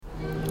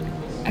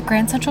At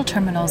Grand Central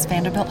Terminal's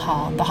Vanderbilt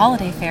Hall, the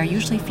holiday fair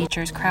usually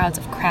features crowds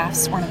of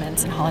crafts,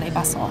 ornaments, and holiday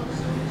bustle.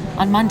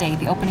 On Monday,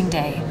 the opening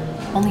day,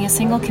 only a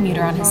single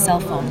commuter on his cell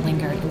phone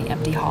lingered in the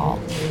empty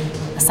hall.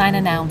 A sign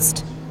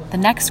announced, "The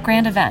next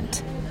grand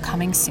event,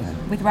 coming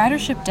soon." With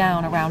ridership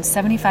down around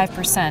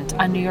 75%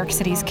 on New York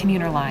City's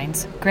commuter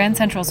lines, Grand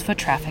Central's foot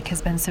traffic has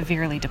been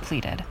severely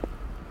depleted.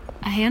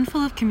 A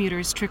handful of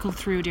commuters trickled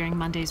through during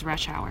Monday's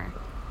rush hour,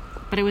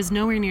 but it was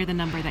nowhere near the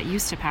number that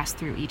used to pass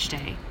through each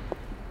day.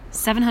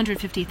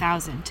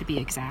 750,000 to be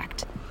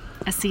exact.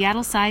 A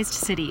Seattle-sized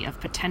city of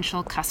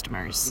potential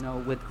customers.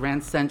 With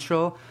Grand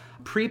Central,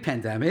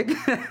 pre-pandemic,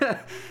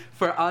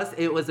 for us,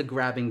 it was a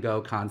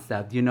grab-and-go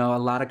concept. A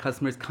lot of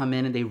customers come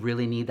in and they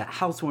really need that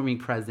housewarming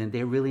present.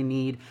 They really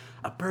need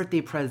a birthday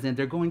present.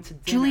 They're going to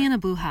dinner.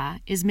 Julian Abuja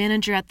is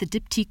manager at the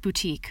Diptyque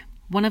Boutique,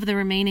 one of the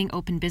remaining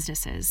open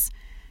businesses.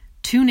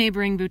 2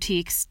 neighboring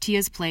boutiques,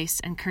 Tia's Place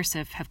and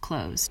Cursive, have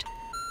closed.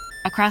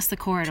 Across the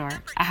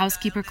corridor, a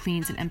housekeeper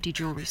cleans an empty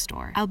jewelry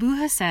store.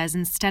 Albuja says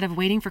instead of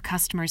waiting for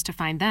customers to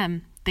find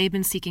them, they've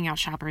been seeking out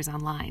shoppers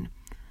online.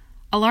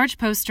 A large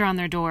poster on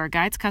their door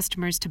guides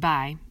customers to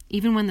buy,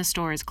 even when the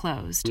store is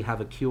closed. We have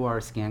a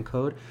QR scan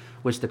code,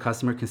 which the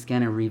customer can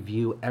scan and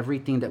review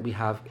everything that we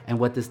have. And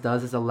what this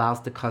does is allows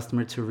the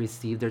customer to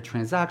receive their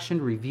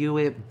transaction, review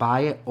it,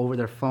 buy it over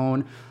their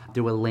phone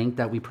through a link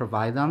that we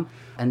provide them,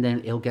 and then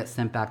it'll get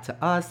sent back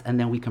to us, and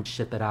then we can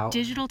ship it out.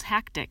 Digital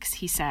tactics,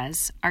 he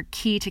says, are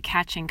key to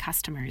catching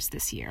customers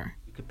this year.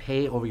 You could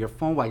pay over your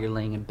phone while you're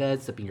laying in bed,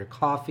 sipping your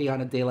coffee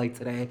on a day like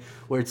today,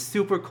 where it's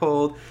super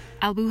cold.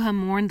 Albuja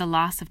mourned the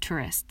loss of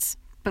tourists,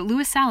 but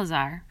Luis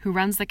Salazar, who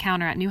runs the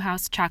counter at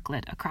Newhouse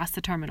Chocolate across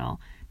the terminal,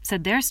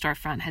 said their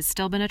storefront has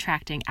still been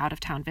attracting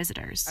out-of-town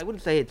visitors. I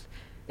wouldn't say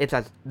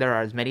there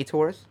are as many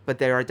tourists, but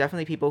there are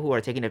definitely people who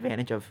are taking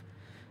advantage of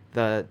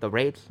the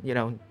rates,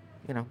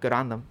 good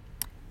on them.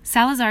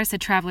 Salazar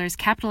said travelers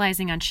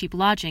capitalizing on cheap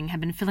lodging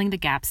have been filling the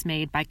gaps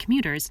made by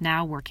commuters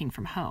now working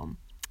from home.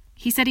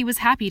 He said he was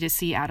happy to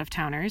see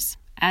out-of-towners,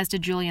 as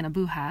did Julian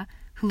Abuja,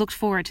 who looked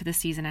forward to the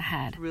season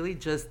ahead. Really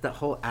just the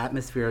whole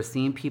atmosphere of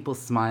seeing people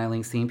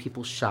smiling, seeing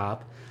people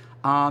shop,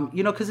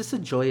 because it's a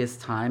joyous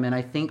time, and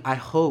I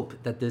hope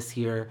that this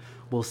year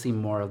we'll see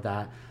more of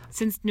that.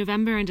 Since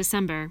November and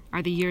December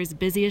are the year's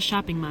busiest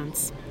shopping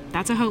months,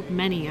 that's a hope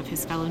many of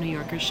his fellow New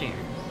Yorkers share.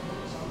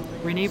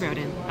 Renee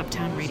Roden,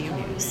 Uptown Radio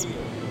News.